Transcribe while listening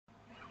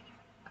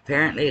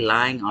apparently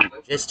lying on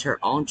just her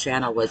own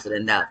channel wasn't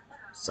enough.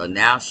 So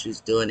now she's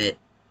doing it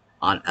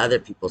on other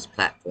people's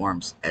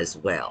platforms as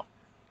well.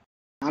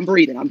 I'm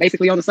breathing. I'm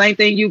basically on the same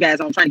thing you guys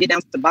are. I'm trying to get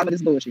down to the bottom of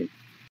this bullshit.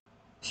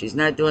 She's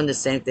not doing the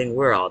same thing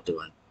we're all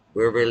doing.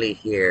 We're really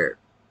here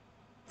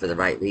for the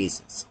right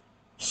reasons.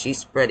 She's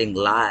spreading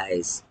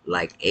lies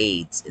like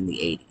AIDS in the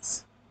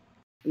 80s.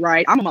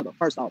 Right. I'm a mother,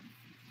 first off.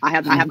 I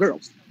have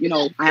girls. You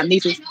know, I have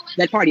nieces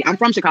that party. I'm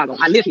from Chicago.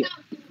 I live here.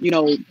 You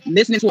know,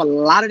 listening to a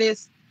lot of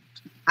this,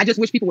 I just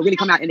wish people would really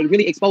come out and they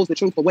really expose the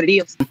truth for what it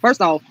is.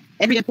 First off,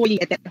 every employee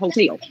at that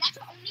hotel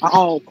are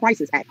all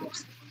crisis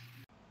actors.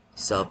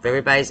 So if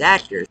everybody's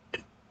actors,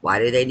 why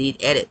do they need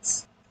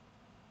edits?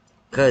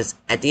 Because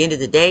at the end of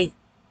the day,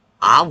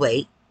 I'll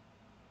wait.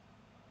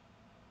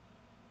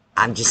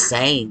 I'm just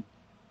saying.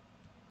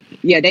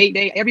 Yeah,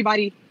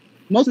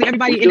 mostly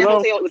everybody in that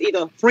hotel was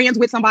either friends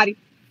with somebody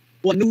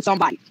or knew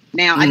somebody.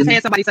 Now, I just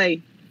had somebody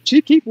say,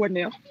 Chief Keef wasn't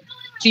there.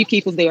 Chief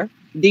Keef was there.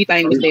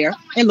 D-Thang was there.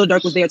 And Lil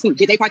Durk was there too.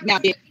 Did they participate? Now,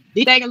 did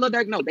D-Thang and Lil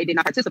Durk? No, they did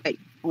not participate.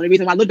 Only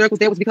reason why Lil Durk was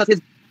there was because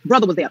his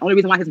brother was there. Only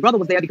reason why his brother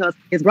was there because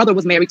his brother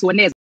was married to a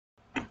Nesbitt.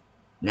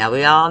 Now,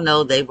 we all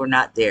know they were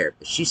not there,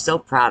 but she's so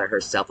proud of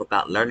herself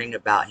about learning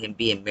about him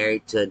being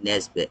married to a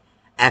Nesbitt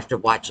after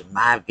watching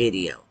my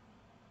video.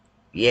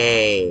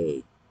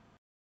 Yay.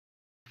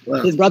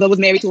 Wow. His brother was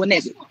married to a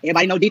Nesbitt.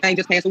 Everybody know D-Thang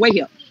just passed away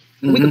here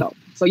a week ago.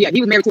 So yeah, he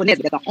was married to a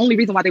Nesbitt. That's the only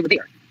reason why they were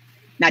there.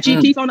 Now, Chief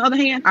Keef, on the other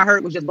hand, I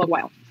heard was just buck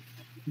wild.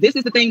 This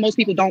is the thing most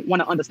people don't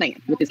want to understand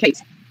with this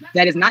case.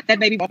 That is not that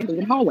baby walking through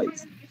the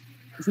hallways.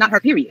 It's not her,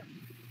 period.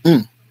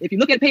 If you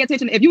look at it, pay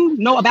attention. If you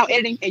know about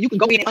editing and you can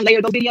go in and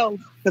unlayer those videos,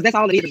 because that's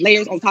all it is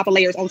layers on top of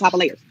layers on top of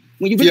layers.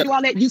 When you really do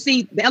all that, you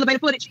see the elevator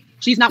footage.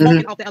 She's not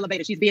walking off the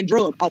elevator. She's being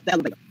drugged off the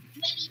elevator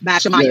by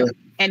Shamaya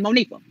and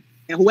Monifa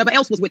and whoever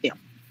else was with them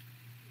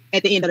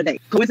at the end of the day.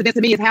 Coincidence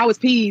to me is how is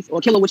Peas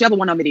or Killer, whichever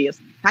one of them it is,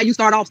 how you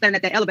start off standing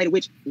at that elevator,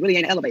 which really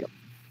ain't an elevator.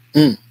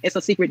 It's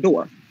a secret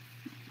door.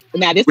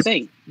 Now, this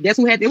thing, guess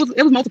who had, it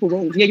was multiple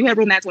rooms. Yeah, you had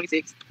room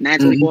 926,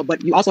 924,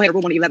 but you also had a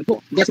room on the 11th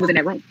floor. Guess who was in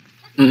that room?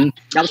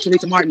 That was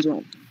Teresa Martin's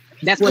room.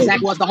 That's where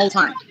Zach was the whole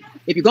time.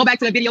 If you go back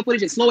to the video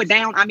footage and slow it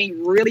down, I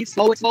mean, really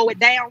slow it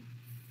down,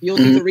 you'll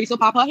see Teresa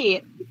pop her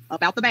head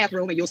up out the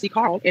bathroom and you'll see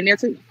Carl in there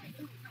too.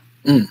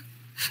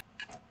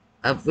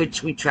 Of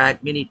which we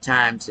tried many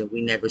times and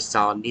we never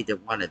saw neither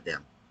one of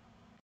them.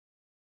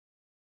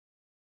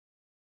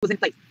 Was in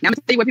place. Now, I'm going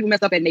to tell you what people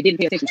messed up at and they didn't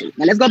pay attention to.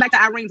 Now, let's go back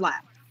to Irene's live.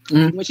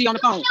 When she on the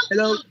phone,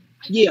 hello,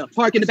 yeah,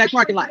 park in the back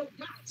parking lot.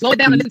 Slow it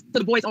down and listen to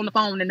the voice on the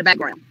phone in the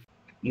background.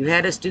 You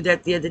had us do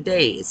that the other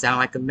day. It sounded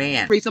like a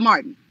man. Teresa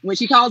Martin. When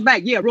she calls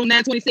back, yeah, room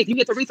 926. You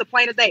get Teresa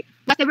plain as day.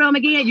 What's the room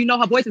again? You know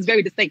her voice is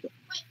very distinctive.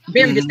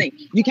 Very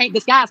distinct. You can't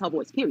disguise her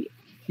voice, period.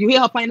 You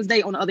hear her plain as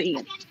day on the other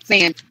end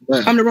saying,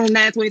 come to room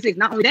 926.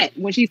 Not only that,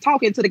 when she's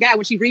talking to the guy,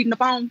 when she's reading the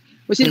phone,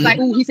 when she's like,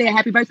 ooh, he said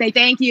happy birthday,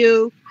 thank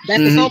you.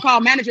 That's the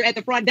so-called manager at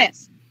the front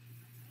desk.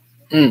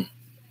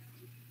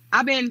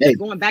 I've been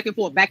going back and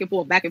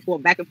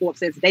forth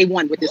since day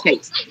one with this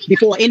case.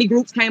 Before any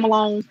groups came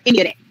along, any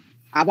of that.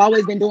 I've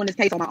always been doing this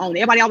case on my own.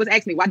 Everybody always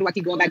asks me, why do I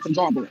keep going back to the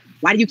drawing board?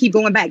 Why do you keep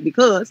going back?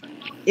 Because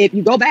if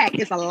you go back,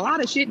 it's a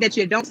lot of shit that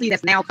you don't see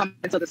that's now coming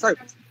to the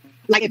surface.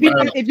 Like if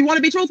you want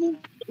to be truthful,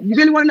 you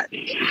really want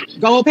to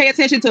go pay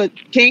attention to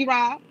King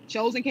Rob,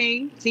 Chosen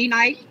King,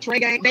 T-Night, Trey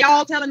Gang. They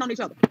all telling on each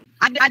other.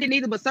 I didn't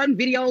either, but certain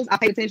videos I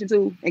paid attention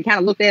to and kind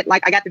of looked at.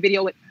 Like I got the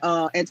video with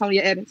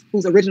Antonia Evans,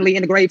 who's originally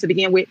in the grave to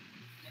begin with.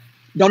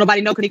 Don't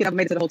nobody know Kanika ever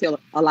made it to the hotel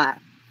alive.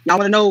 Y'all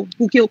want to know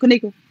who killed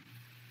Kanika?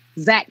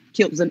 Zach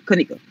killed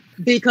Kanika.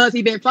 Because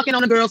he been fucking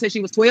on a girl since she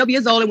was 12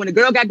 years old. And when the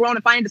girl got grown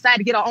and finally decided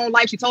to get her own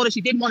life, she told her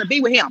she didn't want to be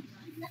with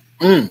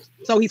him.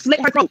 So he slit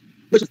her throat,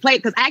 which was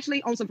played. Because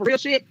actually, on some for real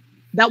shit,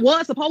 that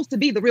was supposed to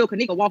be the real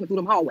Kanika walking through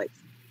them hallways.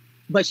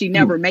 But she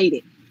never made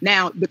it.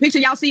 Now, the picture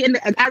y'all see in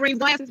Irene's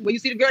glasses, where you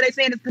see the girl they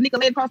saying is Kanika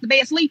laying across the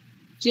bed asleep.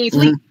 She ain't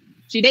sleep.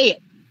 She dead.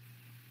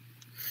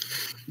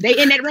 They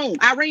in that room.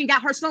 Irene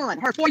got her son,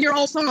 her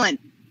 4-year-old son,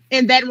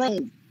 in that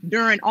room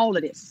during all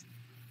of this.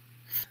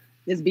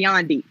 It's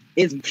beyond deep.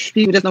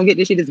 People just don't get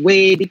this shit. Is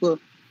way deeper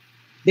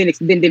than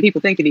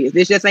people think it is.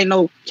 This just ain't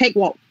no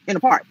cakewalk in the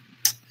park.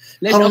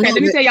 Let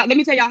me tell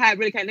y'all how it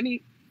really came. Let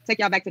me take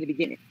y'all back to the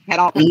beginning. Had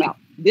all come about.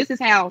 This is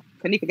how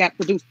Kanika got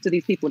produced to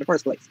these people in the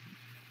first place.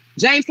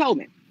 James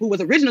Coleman, who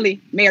was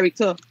originally married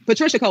to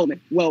Patricia Coleman,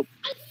 well,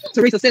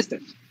 Teresa's sister.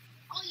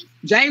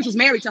 James was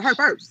married to her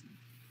first.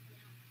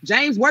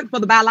 James worked for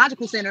the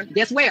biological center.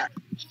 Guess where?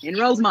 In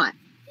Rosemont.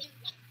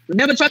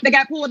 Remember the truck that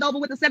got pulled over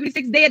with the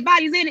 76 dead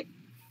bodies in it?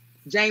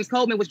 James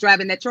Coleman was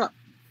driving that truck.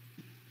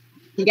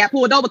 He got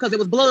pulled over because there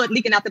was blood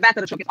leaking out the back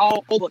of the truck. It's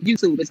all over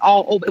YouTube. It's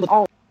all over. It was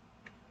all.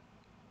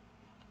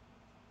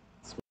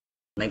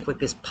 As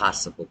quick as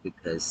possible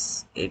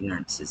because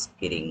ignorance is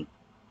getting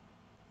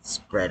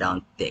spread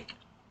on thick.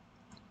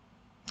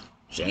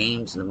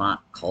 James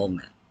Lamont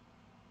Coleman.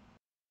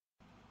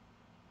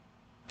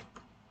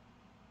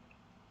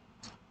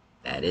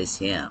 That is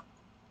him.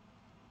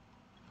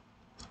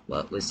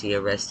 What was he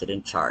arrested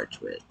and charged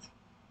with?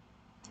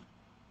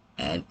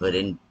 And put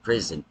in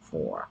prison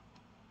for?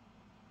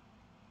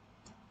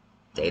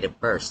 Date of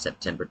birth,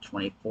 September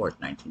 24th,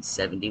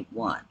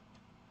 1971.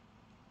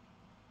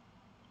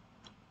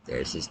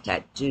 There's his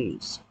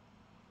tattoos.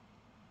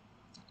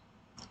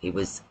 He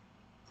was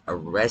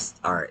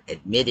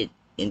admitted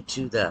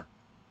into the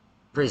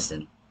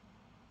prison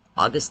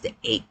August the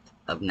 8th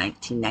of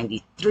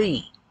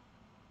 1993.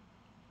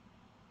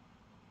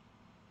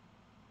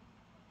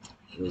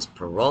 He was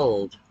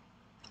paroled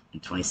in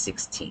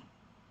 2016.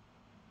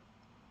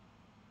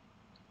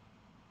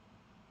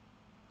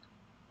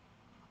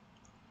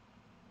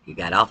 He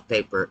got off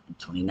paper in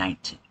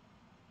 2019.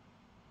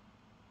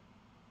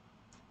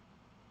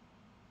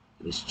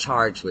 He was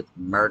charged with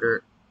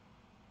murder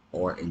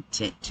or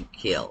intent to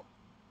kill.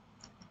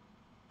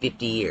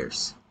 50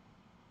 years.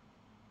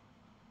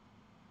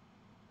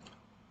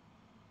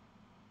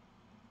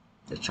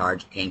 The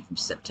charge came from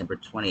September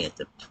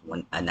 20th of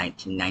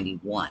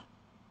 1991.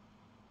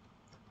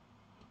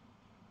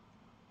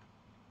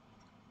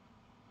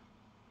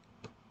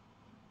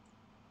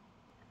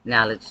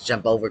 Now let's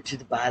jump over to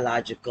the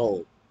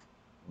biological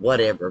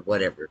whatever.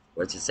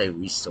 What's it say?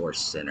 Resource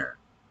Center.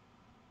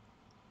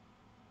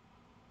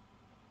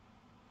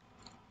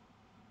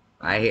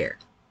 Right here.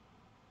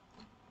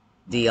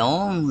 The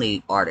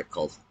only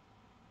article,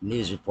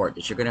 news report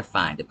that you're going to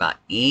find about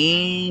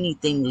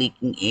anything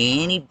leaking,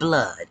 any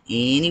blood,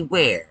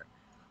 anywhere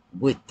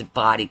with the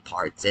body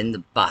parts and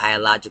the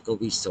biological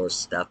resource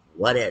stuff,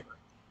 whatever,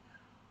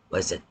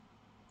 was at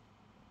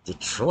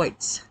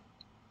Detroit's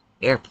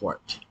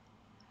airport.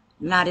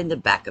 Not in the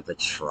back of a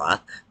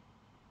truck,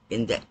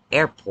 in the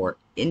airport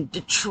in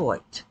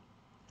Detroit,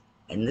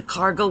 in the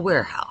cargo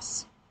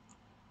warehouse,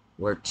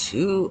 where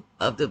two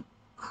of the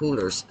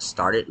coolers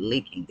started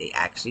leaking. They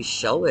actually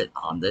show it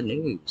on the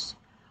news,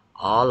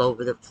 all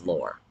over the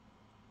floor.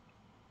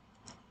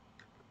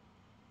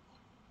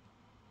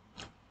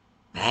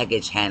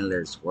 Baggage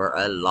handlers were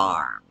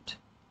alarmed.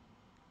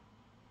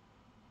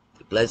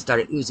 The blood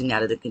started oozing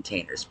out of the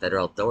containers.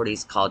 Federal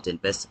authorities called to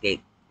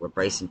investigate were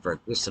bracing for a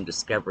gruesome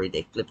discovery.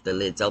 They flipped the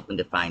lids open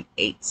to find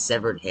 8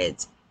 severed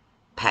heads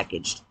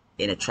packaged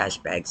in a trash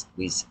bag,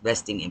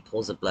 resting in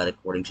pools of blood,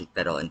 according to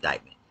federal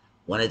indictment.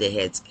 One of the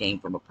heads came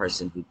from a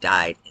person who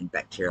died in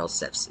bacterial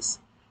sepsis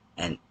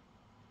and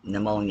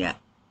pneumonia,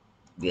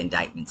 the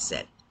indictment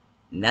said.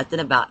 Nothing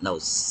about no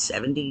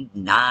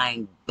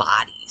 79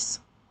 bodies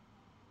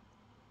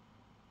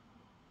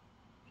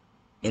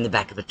in the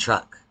back of a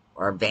truck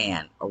or a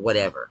van or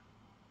whatever.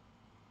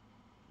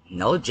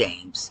 No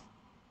James.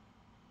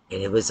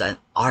 And it was an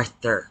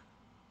Arthur.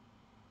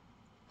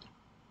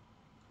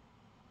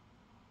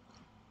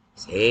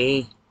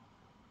 See?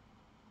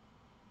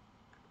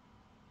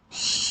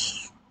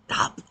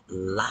 Stop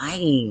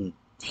lying.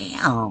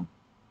 Damn.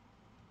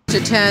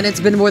 At 10, it's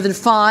been more than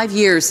 5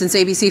 years since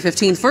ABC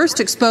 15 first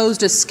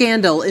exposed a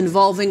scandal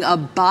involving a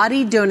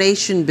body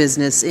donation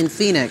business in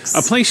Phoenix.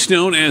 A place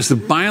known as the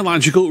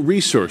Biological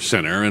Resource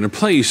Center, and a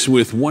place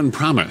with one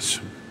promise.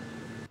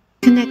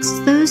 Connects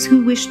those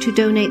who wish to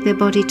donate their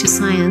body to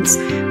science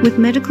with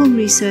medical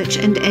research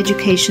and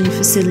education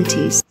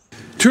facilities.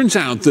 Turns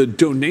out the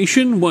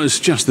donation was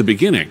just the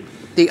beginning.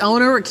 The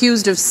owner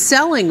accused of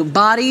selling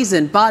bodies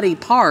and body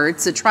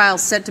parts. A trial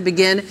set to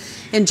begin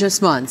in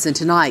just months. And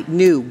tonight,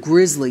 new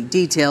grisly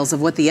details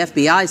of what the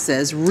FBI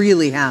says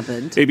really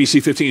happened.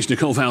 ABC 15's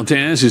Nicole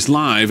Valdez is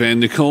live. And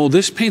Nicole,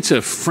 this paints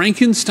a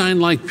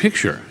Frankenstein-like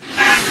picture.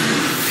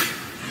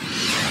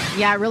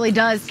 Yeah, it really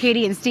does.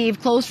 Katie and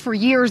Steve, closed for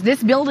years.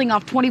 This building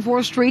off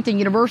 24th Street and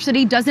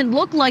University doesn't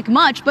look like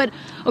much, but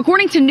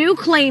according to new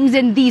claims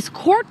in these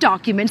court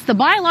documents, the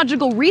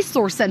Biological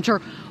Resource Center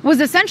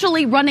was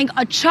essentially running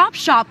a chop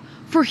shop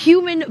for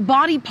human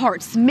body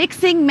parts,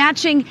 mixing,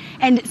 matching,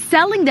 and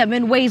selling them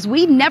in ways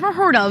we'd never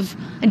heard of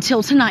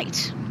until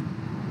tonight.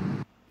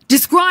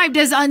 Described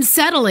as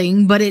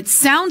unsettling, but it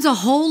sounds a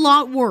whole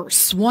lot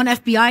worse. One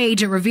FBI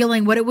agent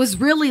revealing what it was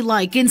really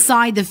like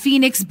inside the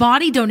Phoenix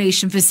body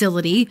donation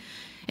facility.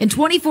 In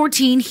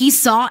 2014, he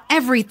saw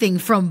everything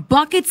from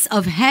buckets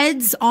of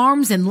heads,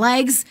 arms, and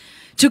legs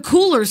to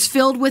coolers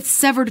filled with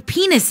severed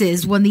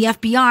penises when the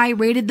FBI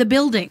raided the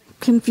building.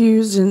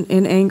 Confused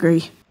and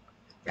angry.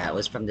 That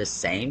was from the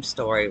same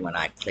story when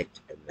I clicked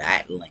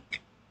that link.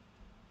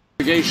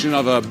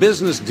 Of a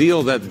business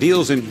deal that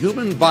deals in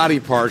human body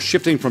parts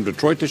shifting from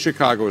Detroit to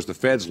Chicago as the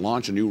feds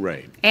launch a new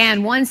raid.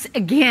 And once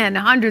again,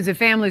 hundreds of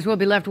families will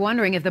be left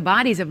wondering if the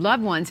bodies of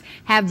loved ones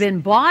have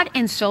been bought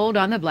and sold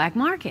on the black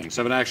market.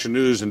 7 Action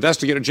News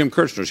investigator Jim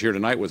Kirchner is here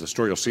tonight with a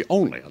story you'll see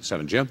only on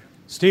 7. Jim?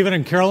 Stephen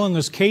and Carolyn,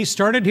 this case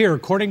started here,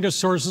 according to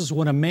sources,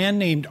 when a man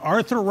named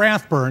Arthur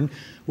Rathburn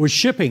was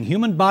shipping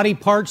human body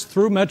parts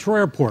through Metro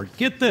Airport.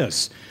 Get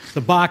this,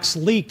 the box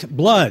leaked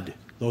blood.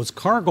 Those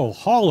cargo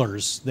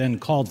haulers then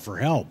called for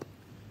help.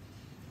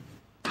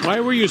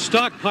 Why were you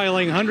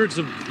stockpiling hundreds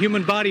of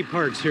human body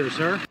parts here,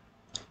 sir?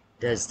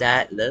 Does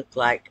that look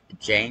like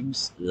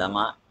James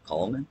Lamont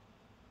Coleman?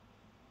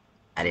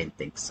 I didn't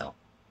think so.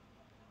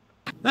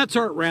 That's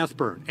Art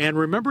Rathburn. And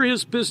remember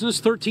his business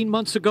 13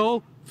 months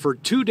ago? For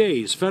 2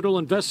 days, federal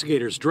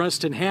investigators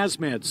dressed in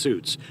hazmat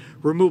suits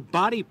removed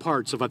body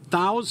parts of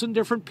 1,000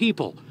 different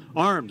people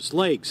Arms,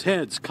 legs,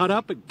 heads cut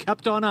up and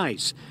kept on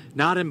ice,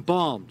 not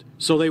embalmed,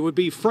 so they would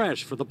be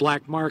fresh for the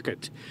black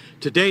market.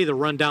 Today, the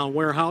rundown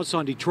warehouse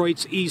on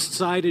Detroit's east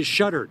side is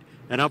shuttered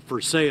and up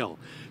for sale.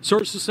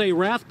 Sources say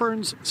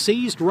Rathburn's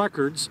seized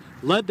records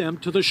led them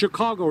to the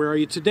Chicago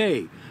area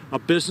today, a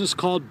business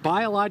called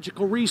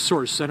Biological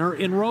Resource Center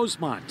in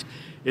Rosemont.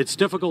 It's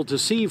difficult to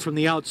see from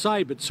the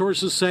outside, but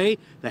sources say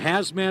the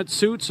hazmat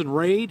suits and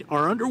raid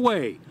are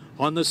underway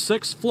on the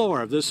 6th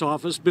floor of this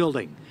office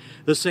building.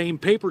 The same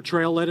paper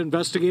trail led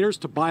investigators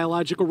to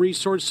Biological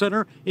Resource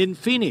Center in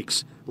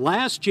Phoenix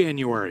last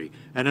January,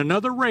 and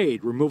another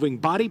raid removing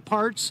body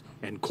parts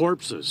and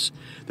corpses.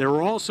 There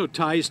were also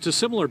ties to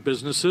similar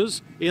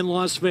businesses in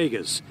Las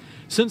Vegas.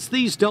 Since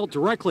these dealt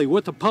directly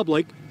with the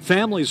public,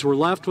 families were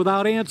left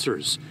without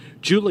answers.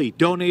 Julie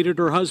donated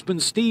her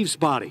husband Steve's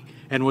body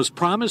and was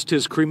promised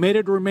his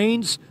cremated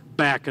remains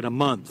back in a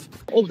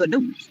month. Over the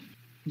news.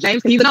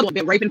 James, he's another one,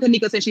 been raping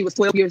Kanika since she was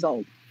 12 years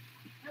old.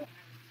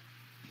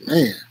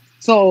 Man.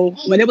 So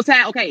when it was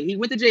time, okay, he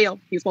went to jail.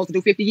 He was supposed to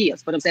do 50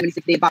 years for them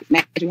 76 dead bodies.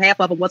 Imagine half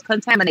of them was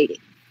contaminated.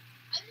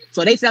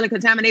 So they selling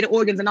contaminated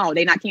organs and all.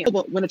 They not can't.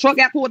 But when the truck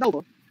got pulled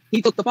over,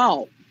 he took the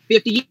fall,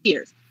 50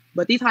 years.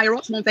 But these higher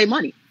ups want their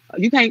money.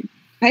 You can't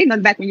pay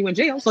nothing back when you in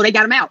jail. So they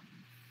got him out.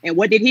 And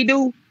what did he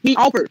do? He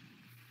offered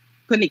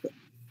Kanika.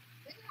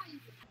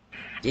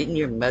 Didn't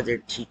your mother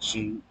teach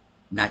you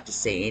not to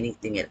say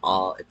anything at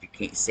all if you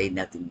can't say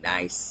nothing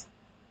nice?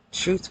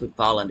 Truth would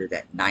fall under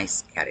that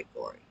nice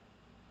category.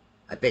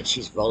 I bet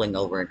she's rolling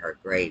over in her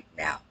grave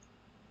now.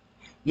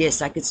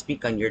 Yes, I could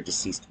speak on your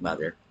deceased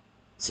mother,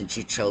 since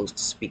you chose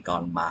to speak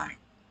on mine.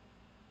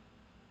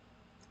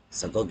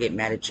 So go get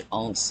mad at your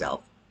own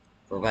self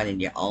for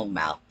running your own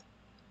mouth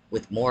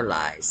with more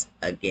lies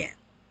again.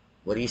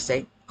 What do you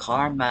say?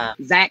 Karma.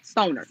 Zach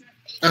Stoner.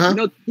 You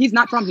know, he's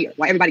not from here.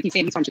 Why everybody keeps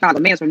saying he's from Chicago.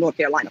 The man's from North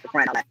Carolina, for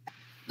crying out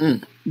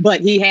loud. But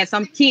he had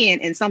some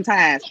kin and some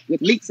ties with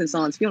Leaks and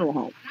Sons Funeral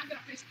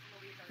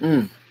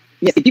Home.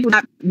 Yes, people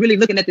not really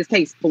looking at this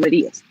case for what it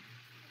is.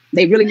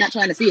 They really not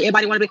trying to see it.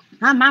 Everybody want to be,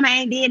 my mama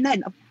ain't did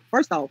nothing.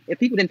 First off, if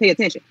people didn't pay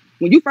attention,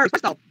 when you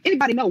first off,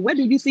 anybody know, where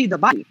do you see the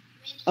body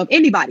of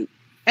anybody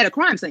at a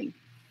crime scene?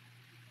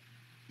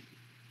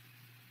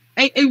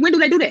 And when do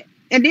they do that?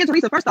 And then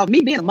Teresa, first off, me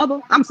being a mother,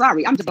 I'm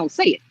sorry, I'm just gonna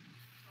say it.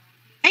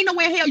 Ain't no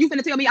way in hell you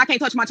finna tell me I can't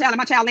touch my child and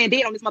my child laying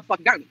dead on this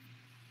motherfucking gurney.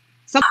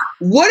 So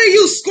what are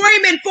you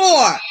screaming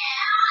for?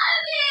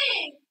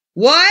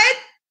 What?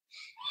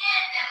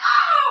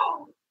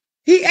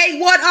 He ate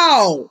what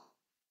all?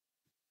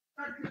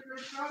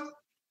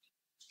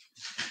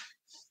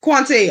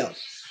 Quantel.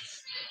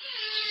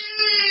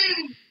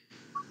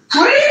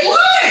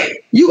 What?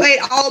 You ate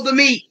all the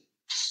meat.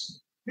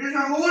 There's a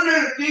whole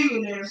other thing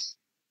in there.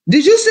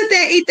 Did you sit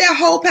there and eat that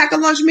whole pack of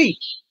lunch meat?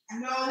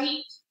 No.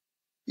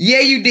 Yeah,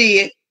 you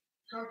did.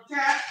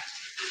 Okay.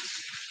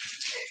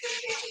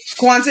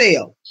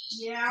 Quantel.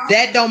 Yeah.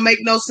 That don't make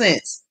no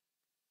sense.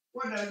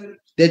 What does it?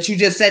 That you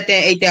just sat there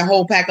and ate that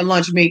whole pack of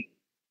lunch meat.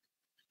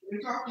 What are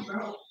you talking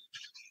about?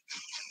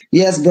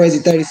 Yes,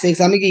 Brazy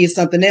 36. I'm gonna give you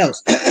something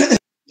else.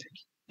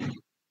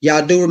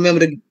 Y'all do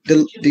remember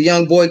the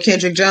young boy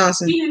Kendrick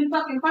Johnson? Eating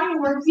fucking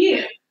fireworks,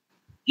 yeah.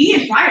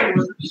 Eating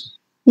fireworks.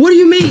 What do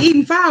you mean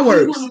eating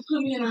fireworks? You want to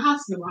put me in a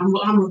hospital.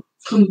 I'm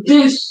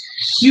convinced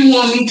you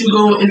want me to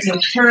go into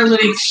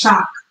paralytic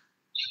shock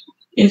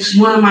if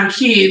one of my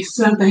kids,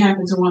 something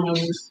happened to one of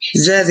us.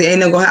 Jazzy, ain't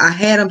no go. I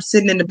had them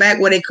sitting in the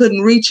back where they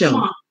couldn't reach him.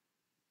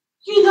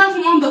 You left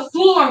them on the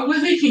floor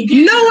where they can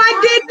get. No,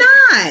 I did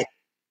not.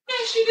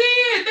 Yes, you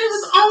did. They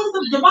was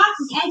on the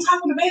boxes on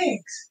top of the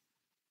bags.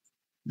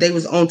 They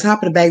was on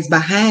top of the bags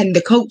behind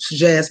the coach,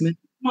 Jasmine.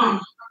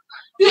 Mom,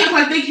 you act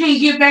like they can't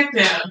get back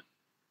there.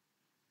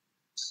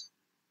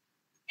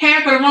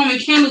 Half of the Roman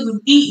candles is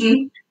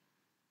eaten.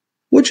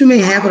 What you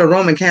mean half of the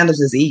Roman candles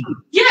is eaten?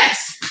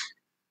 Yes.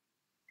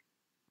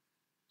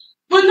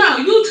 But no,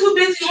 you too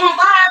busy on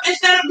live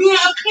instead of being a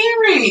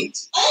parent.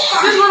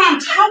 This is what I'm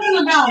talking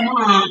about,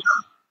 Mom.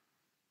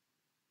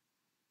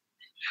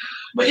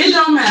 But it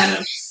don't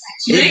matter.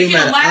 Make it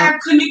live,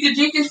 Kanika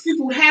Jenkins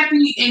people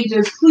happy and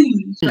just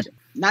please.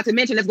 Not to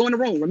mention, let's go in the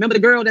room. Remember the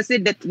girl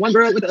that one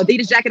girl with the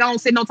Adidas jacket on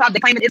sitting on top, they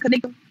claiming it's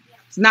Kanika?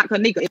 It's not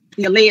Kanika, it's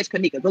the alleged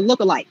Kanika, the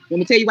lookalike. Let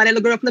me tell you why that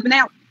little girl flipping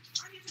out.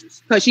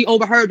 Because she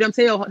overheard them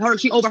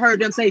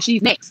say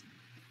she's next.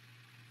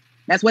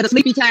 That's where the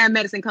sleepy time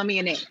medicine come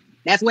in at.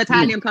 That's where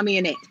Tinium come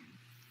in at.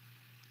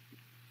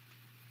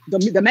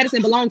 The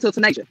medicine belongs to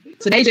Tanasia.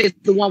 Tanasia is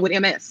the one with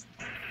MS.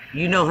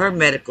 You know her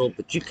medical,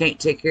 but you can't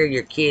take care of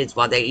your kids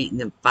while they eating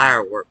them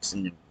fireworks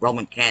and the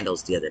Roman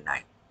candles the other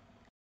night.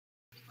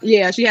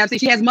 Yeah, she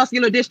has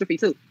muscular dystrophy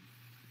too.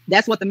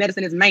 That's what the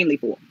medicine is mainly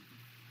for.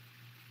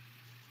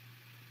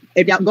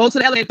 If y'all go to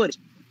the elevator footage,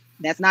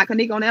 that's not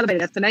Kanika on the elevator,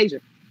 that's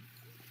Tanasia.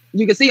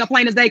 You can see her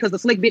plain as day because the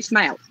slick bitch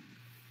smiles.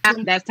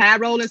 That's Ty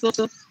Rowland's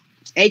sister,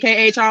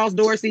 aka Charles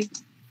Dorsey.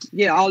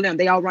 Yeah, all of them.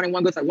 They all running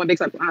one big circle. They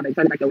turn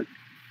it back over.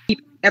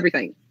 Keep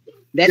everything.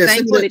 That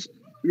same footage.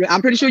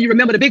 I'm pretty sure you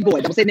remember the big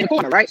boy that was sitting in the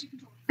corner, right?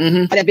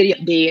 That video,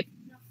 dead.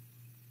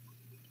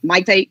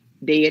 Mike Tate,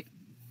 dead.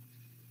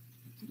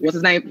 what's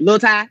his name? Lil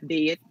Ty,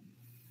 dead.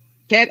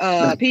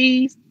 Cat,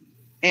 Peas,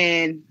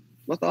 and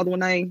what's the other one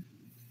name?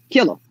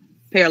 Killer,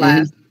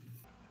 paralyzed.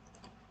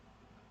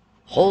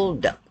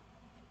 Hold up.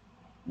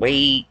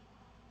 Wait.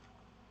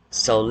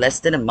 So less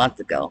than a month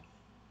ago,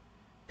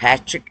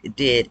 Patrick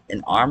did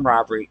an armed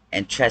robbery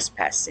and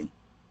trespassing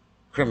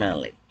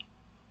criminally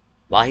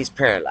while he's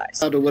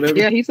paralyzed.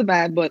 Yeah, he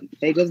survived, but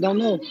they just don't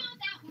know.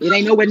 It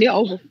ain't nowhere near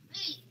over.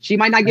 She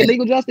might not get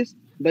legal justice,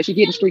 but she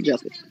getting street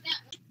justice.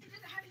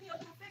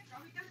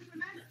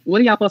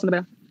 What are y'all fussing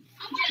about?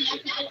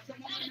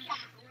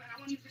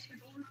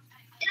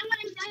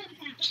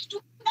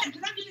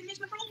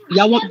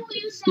 Y'all want?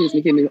 Excuse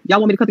me, y'all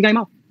want me to cut the game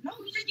off?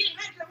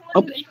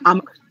 Okay,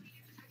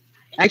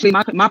 actually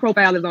my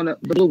profile is on the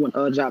blue one,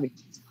 Javi.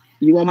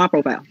 You on my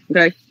profile,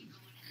 okay?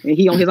 And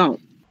he on his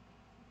own.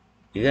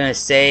 You're gonna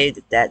say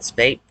that that's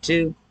vape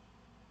too?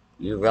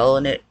 You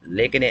rolling it,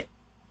 licking it,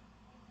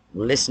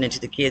 listening to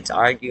the kids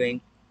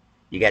arguing.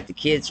 You got the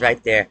kids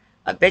right there.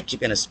 I bet you're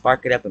gonna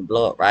spark it up and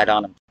blow it right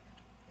on them.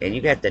 And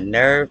you got the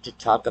nerve to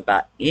talk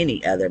about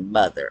any other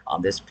mother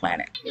on this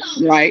planet.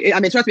 Right.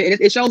 I mean, trust me,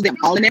 it shows them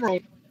all in that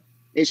room.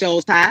 It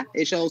shows Ty,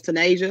 it shows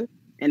Tanasia,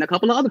 and a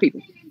couple of other people.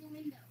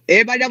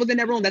 Everybody that was in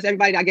that room, that's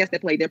everybody, I guess,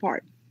 that played their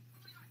part.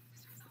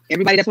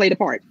 Everybody that played a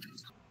part.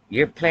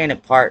 You're playing a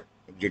part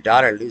of your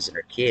daughter losing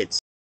her kids.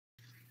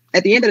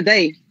 At the end of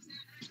the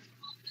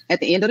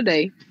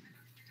day,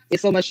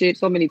 it's so much shit,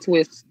 so many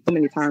twists, so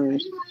many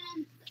turns.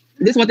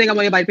 This is one thing I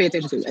want everybody to pay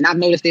attention to, and I've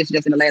noticed this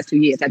just in the last 2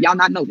 years. Have y'all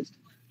not noticed?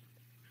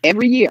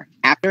 Every year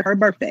after her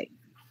birthday,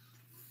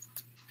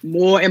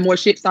 more and more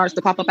shit starts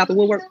to pop up out the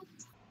woodwork.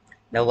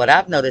 Now, what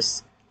I've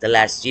noticed the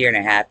last year and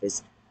a half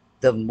is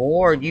the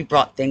more you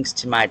brought things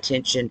to my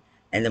attention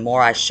and the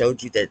more I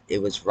showed you that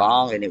it was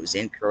wrong and it was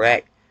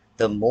incorrect,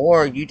 the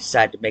more you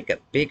decided to make up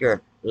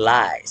bigger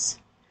lies.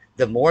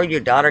 The more your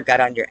daughter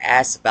got on your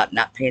ass about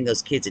not paying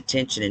those kids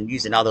attention and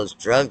using all those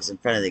drugs in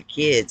front of the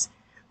kids,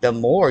 the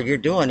more you're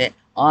doing it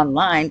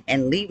online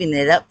and leaving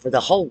it up for the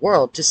whole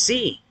world to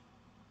see.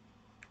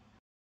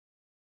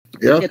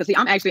 Yeah, because see,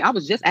 I'm actually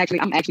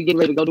getting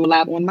ready to go do a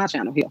live on my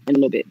channel here in a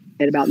little bit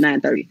at about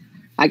 9:30.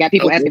 I got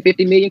people asking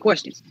 50 million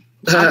questions.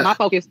 My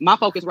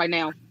focus right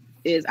now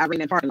is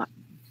Irene and parking lot.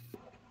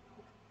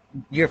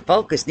 Your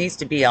focus needs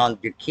to be on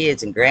your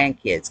kids and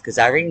grandkids, because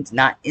Irene's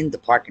not in the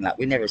parking lot.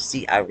 We never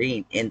see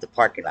Irene in the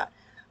parking lot.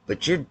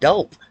 But you're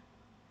dope.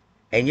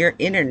 And your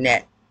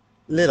internet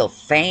little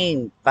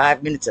fame,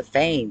 5 minutes of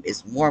fame,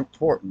 is more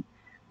important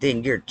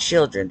than your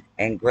children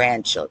and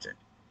grandchildren.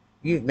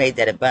 You've made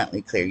that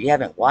abundantly clear. You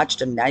haven't watched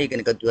them. Now you're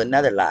going to go do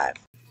another live.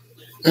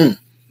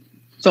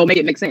 So make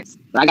it make sense.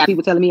 I got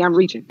people telling me I'm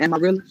reaching. Am I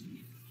really?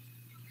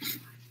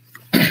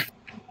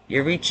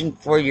 You're reaching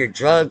for your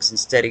drugs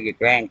instead of your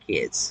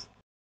grandkids.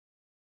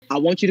 I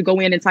want you to go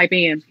in and type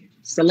in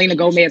Selena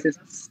Gomez's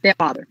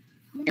stepfather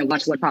and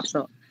watch what pops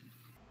up.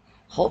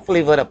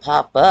 Hopefully what'll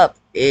pop up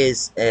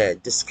is a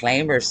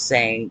disclaimer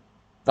saying,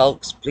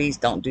 folks, please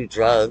don't do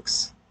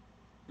drugs.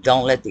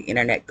 Don't let the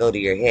internet go to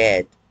your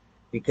head,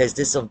 because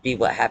this will be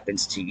what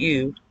happens to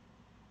you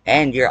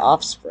and your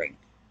offspring.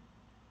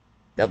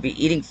 They'll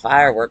be eating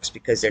fireworks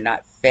because they're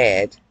not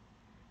fed.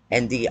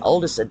 And the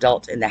oldest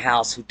adult in the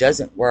house who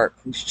doesn't work,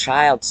 whose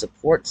child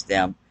supports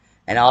them,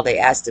 and all they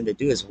ask them to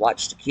do is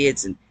watch the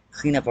kids and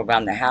clean up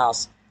around the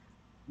house,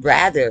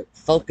 rather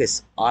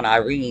focus on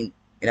Irene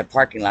in a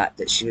parking lot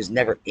that she was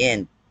never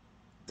in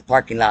the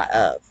parking lot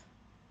of.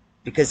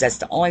 Because that's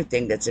the only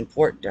thing that's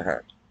important to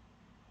her,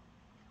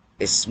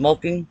 is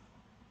smoking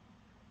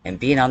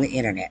and being on the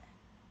internet.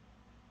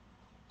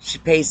 She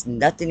pays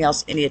nothing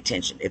else any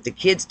attention. If the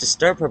kids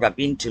disturb her by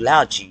being too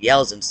loud, she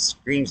yells and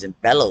screams and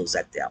bellows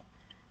at them.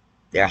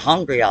 They're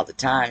hungry all the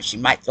time. She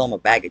might throw them a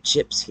bag of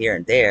chips here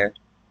and there.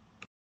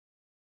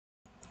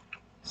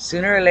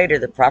 Sooner or later,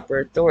 the proper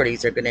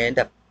authorities are going to end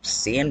up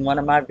seeing one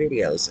of my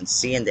videos and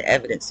seeing the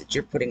evidence that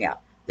you're putting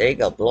out. There you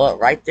go. Blow it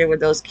right there where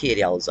those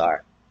kiddos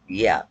are.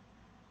 Yeah.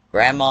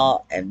 Grandma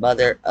and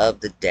mother of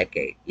the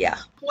decade. Yeah.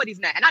 40s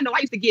now. And I know I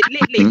used to get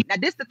lit. Now,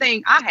 this is the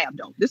thing I have,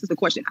 though. This is the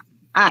question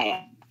I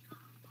have.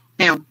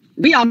 Now,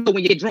 we all know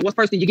when you get drunk, what's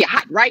first thing? You get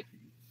hot, right?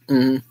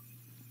 Mm-hmm.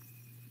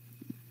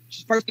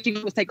 First thing she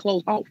did was take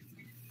clothes off.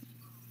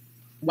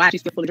 Why is she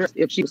still fully dressed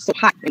if she was so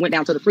hot and went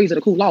down to the freezer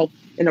to cool off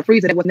in a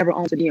freezer that was never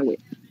on to begin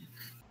with?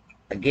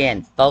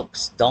 Again,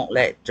 folks, don't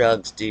let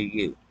drugs do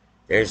you.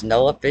 There's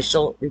no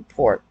official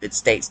report that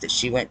states that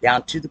she went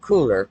down to the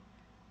cooler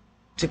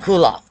to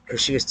cool off because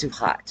she was too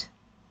hot.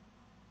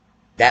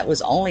 That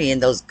was only in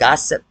those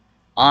gossip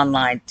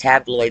online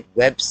tabloid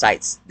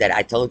websites that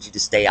I told you to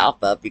stay off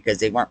of because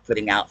they weren't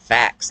putting out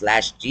facts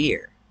last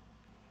year.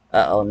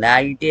 Uh-oh, now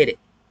you did it.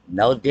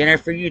 No dinner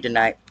for you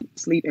tonight.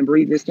 Sleep and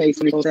breathe this case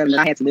 24/7, and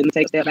I had to literally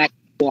take a step back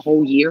for a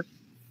whole year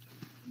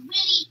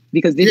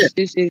because this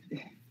is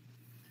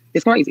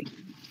it's crazy.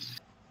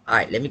 All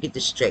right, let me get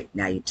this straight.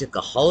 Now, you took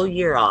a whole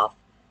year off,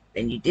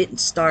 and you didn't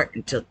start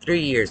until 3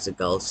 years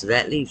ago, so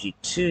that leaves you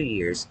 2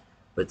 years.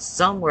 But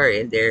somewhere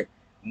in there,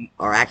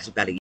 or actually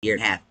about a year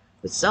and a half,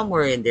 but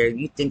somewhere in there,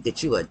 you think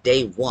that you are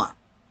day one.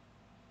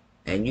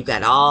 and you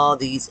got all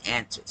these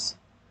answers,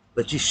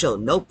 but you show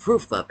no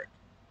proof of it.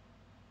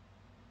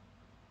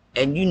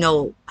 And you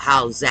know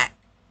how Zach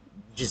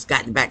just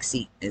got in the back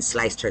seat and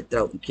sliced her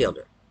throat and killed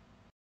her.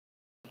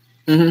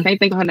 Can't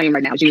think of her name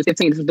right now. She was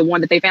 15. This is the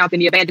one that they found in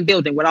the abandoned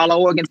building with all her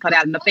organs cut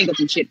out and the fingers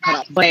and shit cut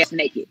off, butt ass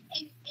naked.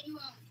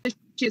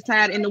 She's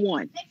tied into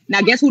one.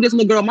 Now guess who this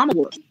little girl mama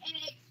was?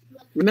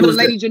 Remember the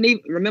lady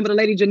Geneva? Remember the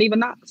lady Geneva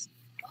Knox?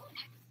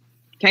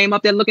 Came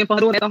up there looking for her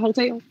daughter at the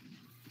hotel,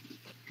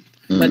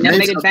 but never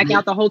made it back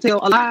out the hotel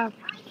alive.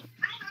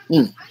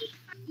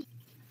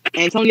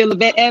 Antonia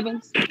Levette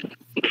Evans,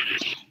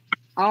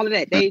 all of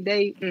that.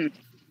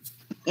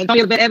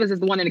 Antonia Levette Evans is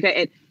the one in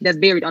the that's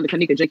buried under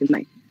Kanika Jenkins'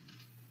 name.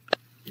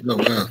 Oh,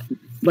 wow.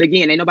 But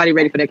again, ain't nobody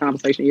ready for that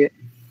conversation yet.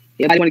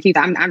 Everybody want to keep.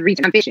 I'm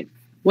reaching. I'm fishing.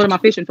 What am I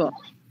fishing for?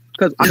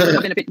 Because I'm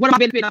gonna benefit. What am I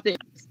benefiting off this?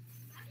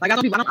 Like I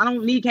tell people, I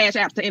don't need cash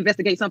apps to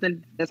investigate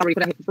something that's already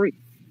put out here for free.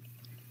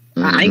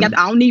 I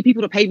don't need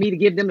people to pay me to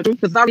give them the truth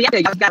because it's already out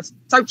there. Y'all got to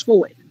search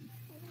for it.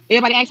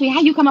 Everybody asks me,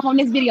 how you come up on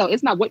this video?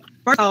 It's not what.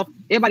 First off,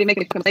 everybody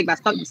making a mistake by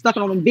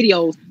stuffing on them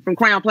videos from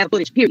Crown Plaza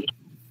footage. Period.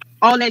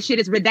 All that shit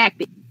is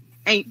redacted.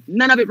 Ain't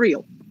none of it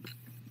real.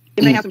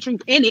 It may have some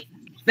truth in it,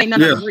 but ain't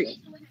none of it real.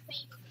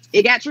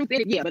 It got truth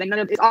in it, yeah, but ain't none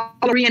of it. It's all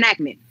a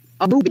reenactment,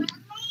 a movie,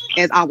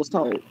 as I was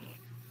told.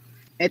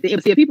 At the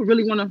embassy, if people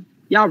really want to,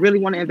 y'all really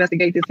want to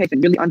investigate this case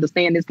and really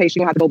understand this case,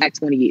 you don't have to go back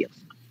 20 years.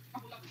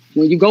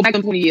 When you go back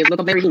 20 years, look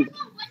up Larry Hoover,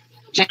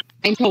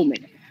 James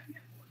Coleman,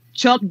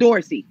 Chuck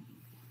Dorsey,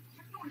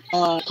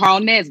 Carl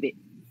Nesbitt.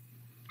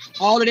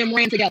 All of them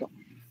ran together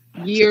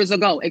years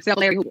ago, except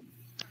Larry Hoover.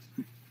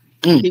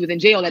 He was in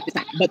jail at the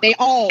time. But they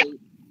all,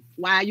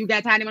 why you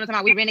got time to talk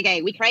about we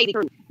renegade, we crazy.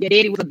 Your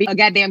daddy was a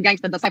goddamn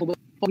gangster disciple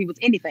before he was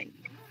anything.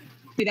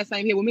 See, that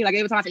same here with me. Like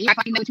every time I say, I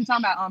know what you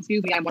talking about.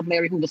 Excuse me, I'm one of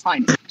Larry Hoover's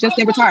finest. Just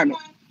in retirement.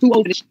 Too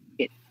old for this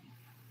shit.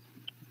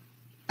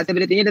 I said,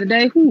 but at the end of the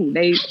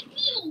day,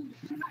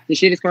 the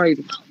shit is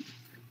crazy.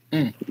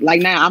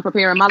 Like now, I'm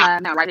preparing my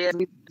line now, right here as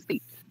we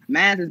speak.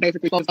 Mine is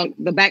basically focused on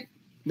the back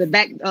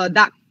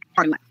dock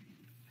parking lot,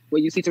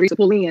 where you see Teresa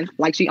pull in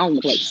like she owned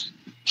the place.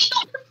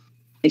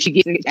 And she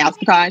gets out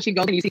the car and she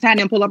goes and you see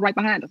Tynam pull up right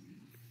behind her.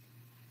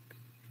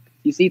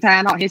 You see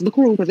Tynam, here's the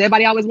crew, because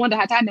everybody always wonder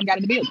how Tynam got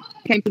in the building.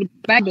 Came through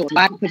the back door.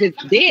 Because his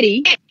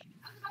daddy,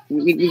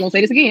 we're going to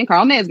say this again,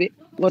 Carl Nesbitt,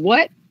 was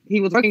what?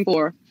 He was working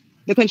for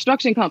the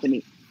construction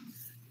company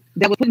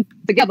that was putting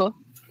together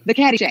the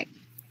Caddyshack.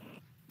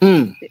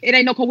 It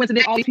ain't no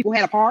coincidence all these people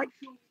had a part.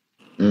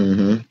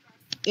 It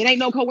ain't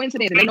no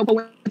coincidence. It ain't no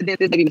coincidence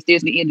this baby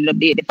mysteriously ended up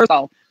dead. First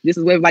off, this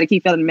is where everybody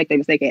keeps failing to make their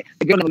mistake at.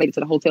 The girl never made it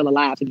to the hotel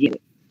alive to get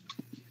it.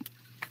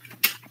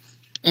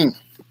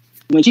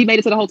 When she made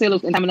it to the hotel,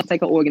 it was time enough to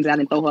take her organs out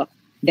and throw her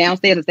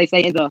downstairs, as they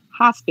say, in the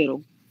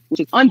hospital, which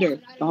is under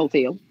the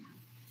hotel.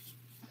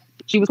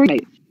 She was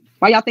cremated.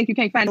 Why y'all think you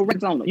can't find no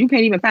records on her? You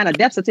can't even find a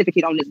death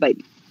certificate on this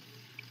baby.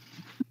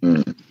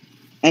 And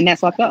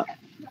that's fucked up.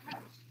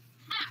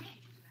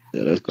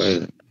 Yeah, that's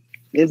crazy.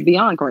 It's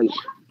beyond crazy.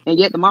 And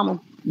yet the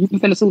mama, you can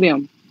finna sue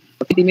them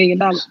for $50 million.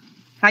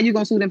 How you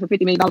gonna sue them for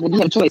 $50 million when you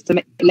have a choice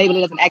to label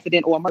it as an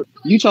accident or a murder?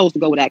 You chose to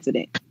go with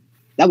accident.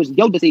 That was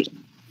your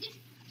decision.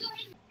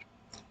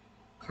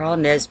 Carl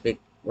Nesbitt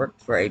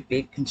worked for a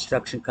big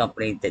construction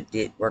company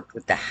that worked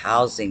with the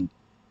housing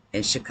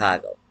in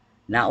Chicago,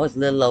 not with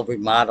little old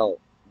remodel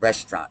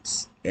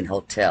restaurants and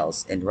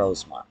hotels in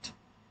Rosemont.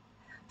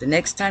 The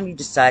next time you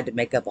decide to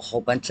make up a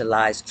whole bunch of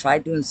lies, try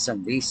doing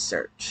some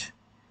research,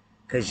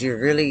 because you're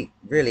really,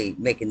 really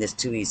making this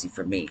too easy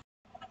for me.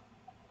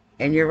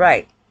 And you're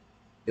right.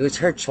 It was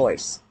her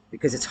choice,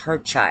 because it's her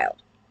child,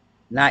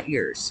 not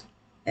yours.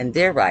 And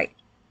they're right.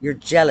 You're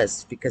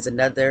jealous because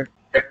another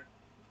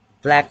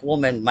black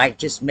woman might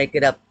just make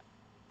it up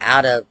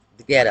out of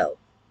the ghetto.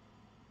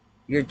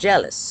 You're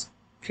jealous,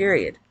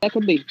 period. That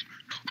could be.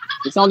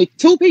 It's only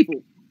two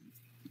people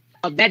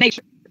of that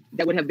nature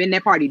that would have been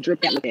that party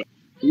dripped out with that.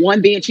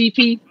 One being Chief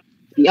P,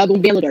 the other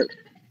one being Lil Durk.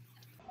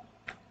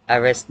 I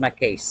rest my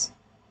case.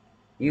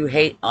 You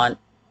hate on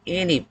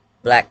any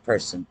black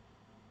person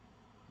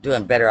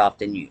doing better off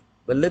than you.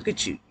 But look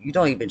at you. You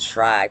don't even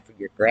try for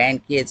your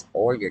grandkids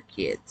or your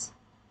kids.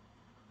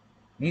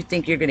 You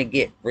think you're going to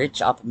get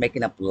rich off of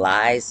making up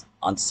lies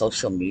on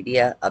social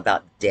media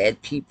about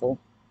dead people?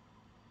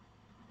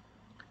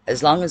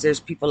 As long as there's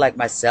people like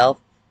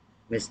myself,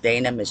 Miss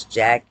Dana, Miss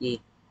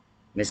Jackie,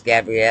 Miss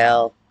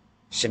Gabrielle,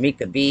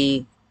 Shamika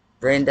B,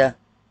 Brenda,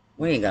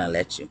 we ain't going to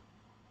let you.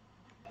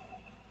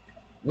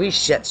 We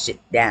shut shit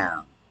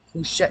down.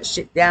 Who shut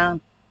shit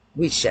down?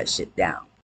 We shut shit down.